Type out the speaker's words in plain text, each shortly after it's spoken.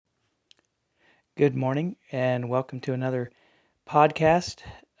Good morning, and welcome to another podcast,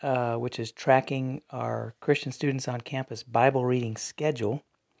 which is tracking our Christian students on campus Bible reading schedule.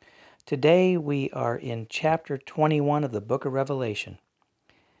 Today we are in chapter 21 of the book of Revelation.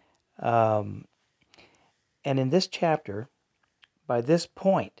 And in this chapter, by this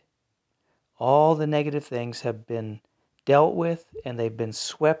point, all the negative things have been dealt with, and they've been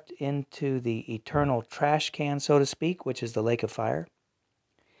swept into the eternal trash can, so to speak, which is the lake of fire.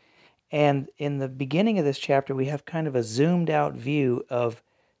 And in the beginning of this chapter, we have kind of a zoomed out view of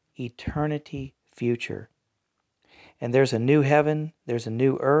eternity future. And there's a new heaven, there's a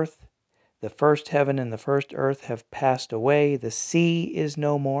new earth. The first heaven and the first earth have passed away. The sea is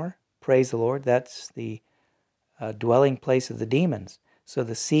no more. Praise the Lord. That's the dwelling place of the demons. So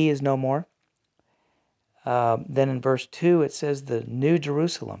the sea is no more. Then in verse 2, it says the new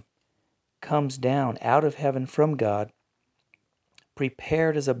Jerusalem comes down out of heaven from God,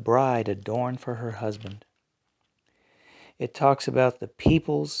 prepared as a bride adorned for her husband. It talks about the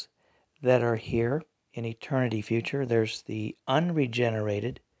peoples that are here in eternity future. There's the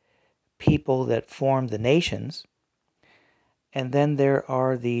unregenerated people that form the nations, and then there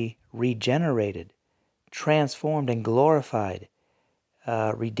are the regenerated, transformed and glorified,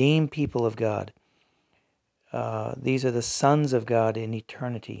 redeemed people of God. These are the sons of God in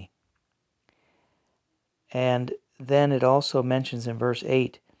eternity. And then it also mentions in verse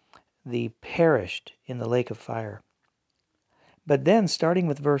 8 the perished in the lake of fire. But then, starting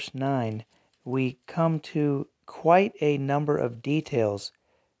with verse 9, we come to quite a number of details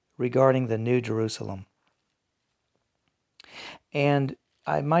regarding the New Jerusalem. And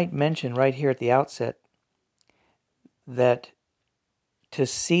I might mention right here at the outset that to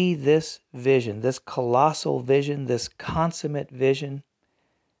see this vision, this colossal vision, this consummate vision,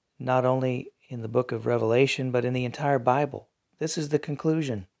 not only in the book of Revelation, but in the entire Bible, this is the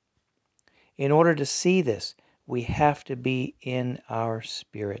conclusion. In order to see this, we have to be in our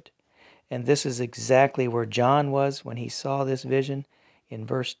spirit. And this is exactly where John was when he saw this vision. In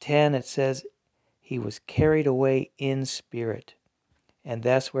verse 10, it says, he was carried away in spirit. And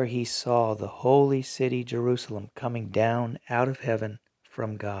that's where he saw the holy city, Jerusalem, coming down out of heaven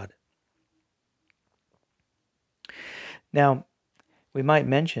from God. Now, we might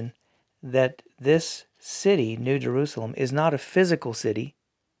mention that this city, New Jerusalem, is not a physical city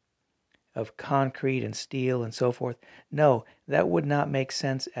of concrete and steel and so forth. No, that would not make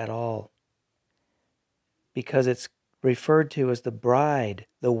sense at all, because it's referred to as the bride,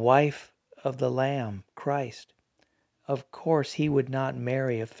 the wife of the Lamb, Christ. Of course, he would not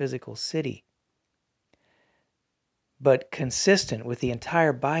marry a physical city. But consistent with the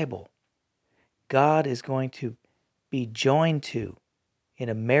entire Bible, God is going to be joined to in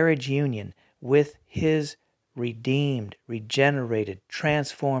a marriage union with his redeemed, regenerated,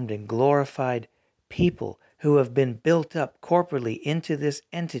 transformed, and glorified people who have been built up corporately into this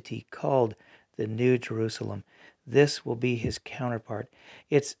entity called the New Jerusalem. This will be his counterpart.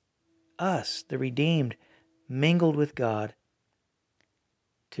 It's us, the redeemed, mingled with God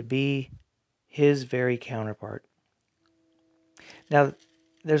to be his very counterpart. Now,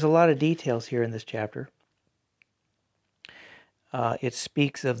 there's a lot of details here in this chapter. It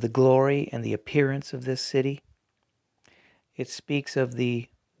speaks of the glory and the appearance of this city. It speaks of the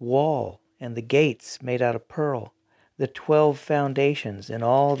wall and the gates made out of pearl, the 12 foundations and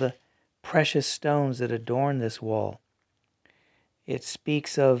all the precious stones that adorn this wall. It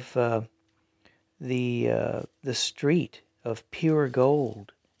speaks of the street of pure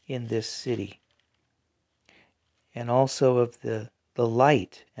gold in this city, and also of the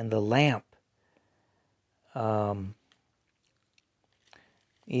light and the lamp.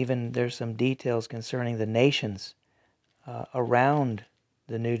 Even there's some details concerning the nations around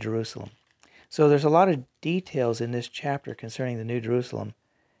the New Jerusalem. So there's a lot of details in this chapter concerning the New Jerusalem,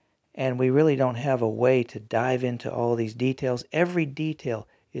 and we really don't have a way to dive into all these details. Every detail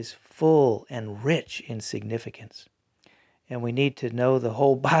is full and rich in significance, and we need to know the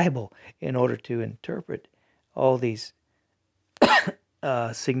whole Bible in order to interpret all these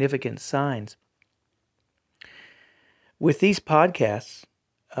significant signs. With these podcasts,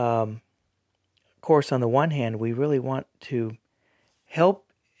 of course, on the one hand, we really want to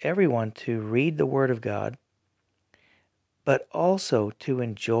help everyone to read the Word of God, but also to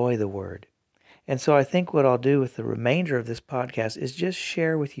enjoy the Word. And so I think what I'll do with the remainder of this podcast is just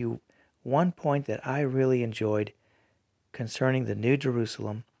share with you one point that I really enjoyed concerning the New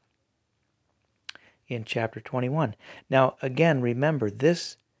Jerusalem in chapter 21. Now, again, remember,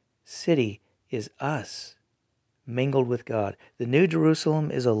 this city is us, mingled with God. The New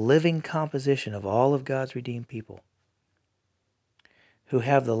Jerusalem is a living composition of all of God's redeemed people who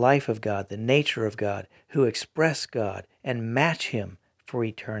have the life of God, the nature of God, who express God and match Him for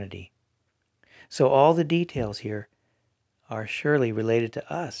eternity. So all the details here are surely related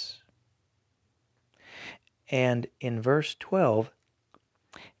to us. And in verse 12,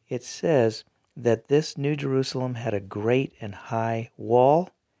 it says that this New Jerusalem had a great and high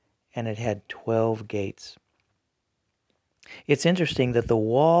wall, and it had 12 gates. It's interesting that the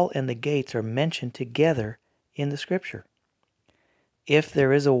wall and the gates are mentioned together in the Scripture. If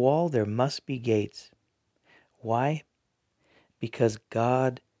there is a wall, there must be gates. Why? Because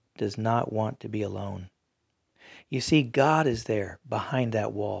God does not want to be alone. You see, God is there behind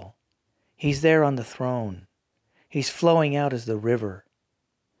that wall. He's there on the throne. He's flowing out as the river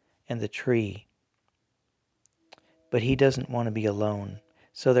and the tree. But He doesn't want to be alone.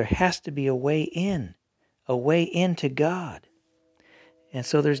 So there has to be a way into God. And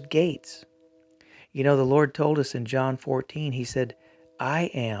so there's gates. You know, the Lord told us in John 14, He said,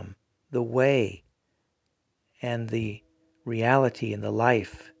 I am the way and the reality and the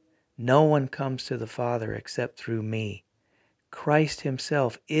life. No one comes to the Father except through me. Christ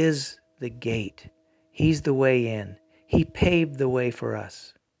Himself is the gate. He's the way in. He paved the way for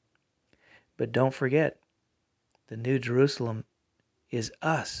us. But don't forget, the New Jerusalem is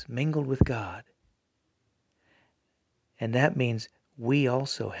us mingled with God. And that means we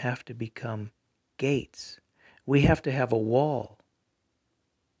also have to become gates. We have to have a wall.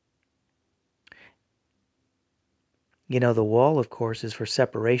 You know, the wall, of course, is for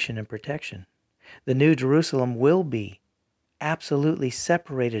separation and protection. The New Jerusalem will be absolutely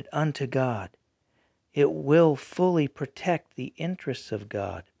separated unto God. It will fully protect the interests of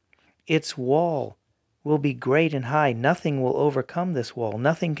God. Its wall will be great and high. Nothing will overcome this wall.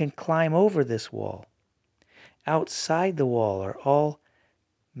 Nothing can climb over this wall. Outside the wall are all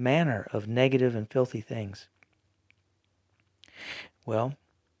manner of negative and filthy things. Well,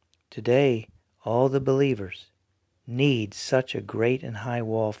 today, all the believers need such a great and high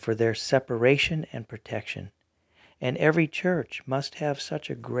wall for their separation and protection. And every church must have such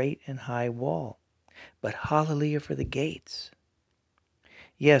a great and high wall. But hallelujah for the gates.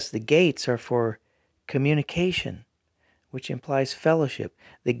 Yes, the gates are for communication, which implies fellowship.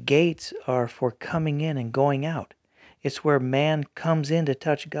 The gates are for coming in and going out. It's where man comes in to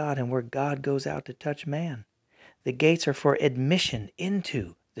touch God and where God goes out to touch man. The gates are for admission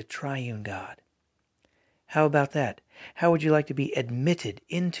into the triune God. How about that? How would you like to be admitted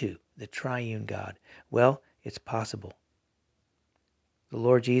into the triune God? Well, it's possible. The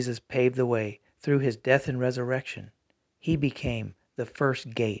Lord Jesus paved the way through His death and resurrection. He became the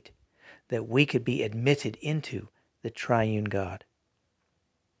first gate that we could be admitted into the triune God.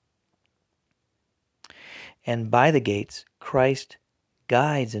 And by the gates, Christ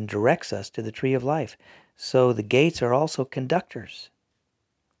guides and directs us to the tree of life. So the gates are also conductors,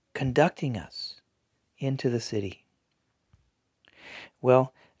 conducting us into the city.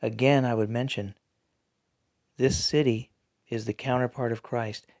 Well, again, I would mention, this city is the counterpart of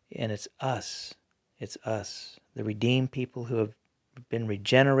Christ, and it's us. It's us, the redeemed people who have been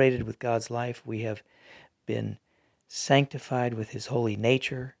regenerated with God's life. We have been sanctified with His holy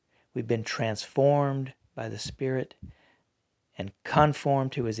nature. We've been transformed by the Spirit and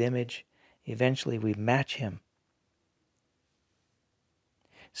conformed to His image. Eventually, we match Him.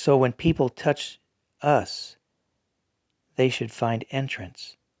 So when people touch us, they should find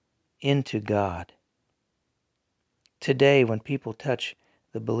entrance into God. Today, when people touch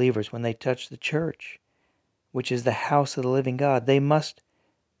the believers, when they touch the church, which is the house of the living God, they must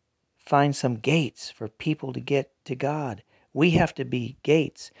find some gates for people to get to God. We have to be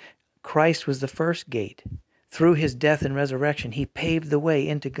gates. Christ was the first gate. Through His death and resurrection, He paved the way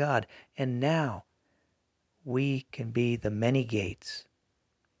into God. And now we can be the many gates.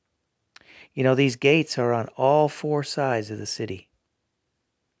 You know, these gates are on all four sides of the city,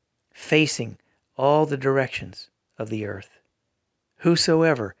 facing all the directions of the earth.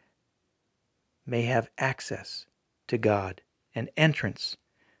 Whosoever may have access to God and entrance,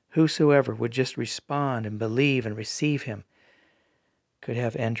 whosoever would just respond and believe and receive Him could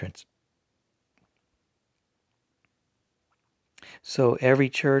have entrance. So every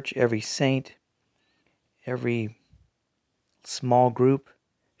church, every saint, every small group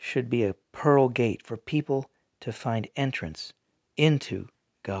should be a pearl gate for people to find entrance into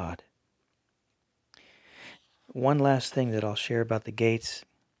God. One last thing that I'll share about the gates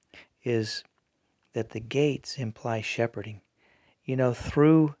is that the gates imply shepherding. You know,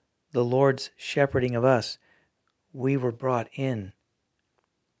 through the Lord's shepherding of us, we were brought in.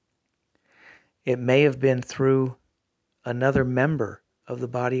 It may have been through another member of the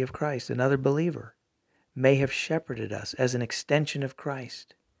body of Christ, another believer, may have shepherded us as an extension of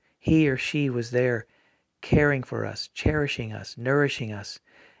Christ. He or she was there caring for us, cherishing us, nourishing us,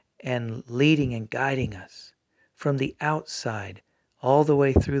 and leading and guiding us from the outside all the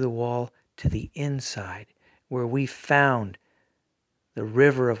way through the wall to the inside, where we found the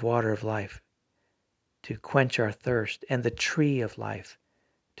river of water of life to quench our thirst and the tree of life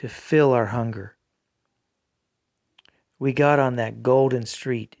to fill our hunger. We got on that golden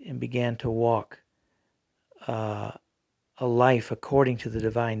street and began to walk a life according to the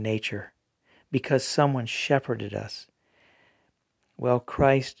divine nature because someone shepherded us. Well,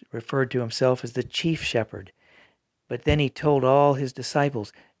 Christ referred to himself as the chief shepherd, but then he told all his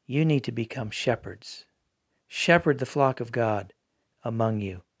disciples, you need to become shepherds. Shepherd the flock of God among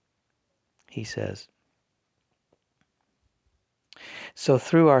you, he says. So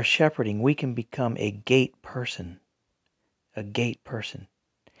through our shepherding, we can become a gate person. A gate person.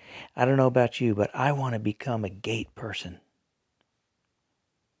 I don't know about you, but I want to become a gate person.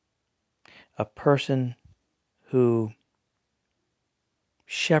 A person who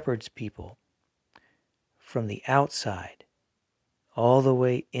shepherds people from the outside all the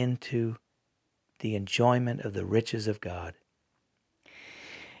way into the enjoyment of the riches of God.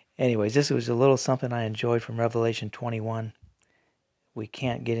 Anyways, this was a little something I enjoyed from Revelation 21. We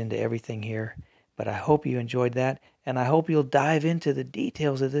can't get into everything here, but I hope you enjoyed that, and I hope you'll dive into the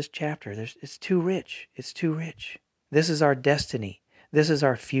details of this chapter. It's too rich. It's too rich. This is our destiny. This is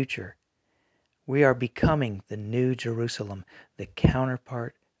our future. We are becoming the new Jerusalem, the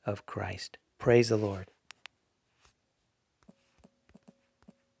counterpart of Christ. Praise the Lord.